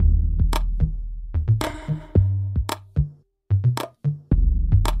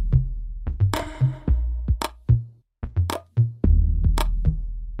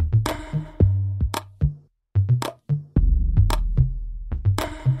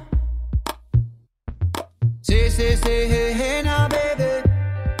say, hey, hey now, baby.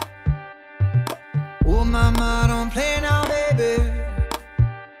 Oh, mama, don't play now, baby.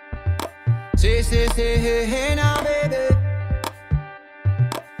 Say, hey, hey now, baby.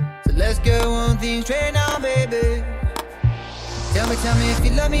 So let's get one thing straight now, baby. Tell me if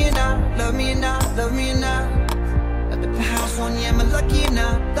you love me or not, love me or not, love me or not. At the house on you, am I lucky or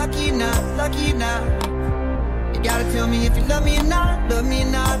not, lucky or not, lucky or not? You gotta tell me if you love me or not, love me or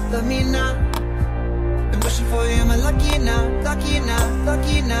not, love me or not. Been wishing for you, am I lucky or not, lucky or not,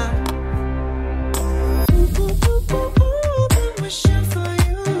 lucky or not? Ooh, ooh, ooh, ooh, ooh, been wishing for you.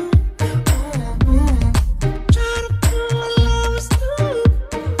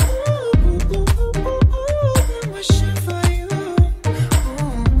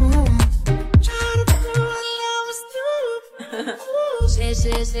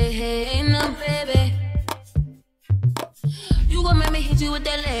 Say, hey, no, baby. You gon' make me hit you with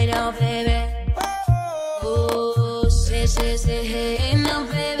that lay down, baby. Oh, say, hey, no,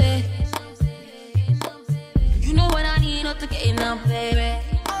 baby. You know what I need up to get now, baby.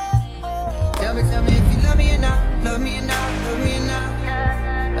 Tell me if you love me or not, love me or not, love me or not.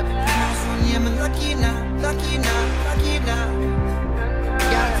 At the house on you, am I lucky or not, lucky or not, lucky or not? You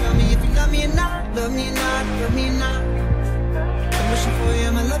gotta tell me if you love me or not, love me or not, love me or not. Wishing for you,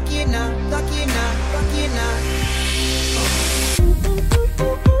 am I lucky or not, lucky or not, lucky or not? Ooh, ooh, ooh,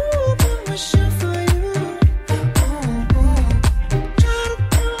 ooh, ooh, been wishing for you. Ooh, ooh. Try to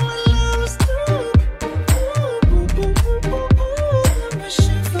do what lovers do. Ooh, ooh, ooh, ooh, ooh, been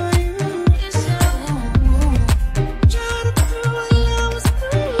wishing for you. Ooh, ooh. Try to do what lovers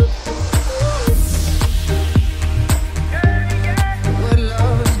do. What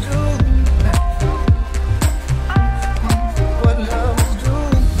lovers do.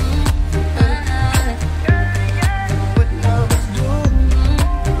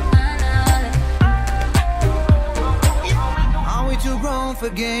 For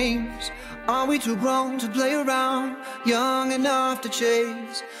games, are we too grown to play around? Young enough to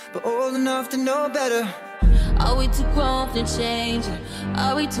chase, but old enough to know better. Are we too grown to change?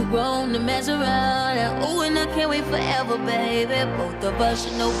 Are we too grown to mess around? Ooh, and I can't wait forever, baby. Both of us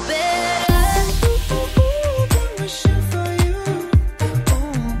should know better.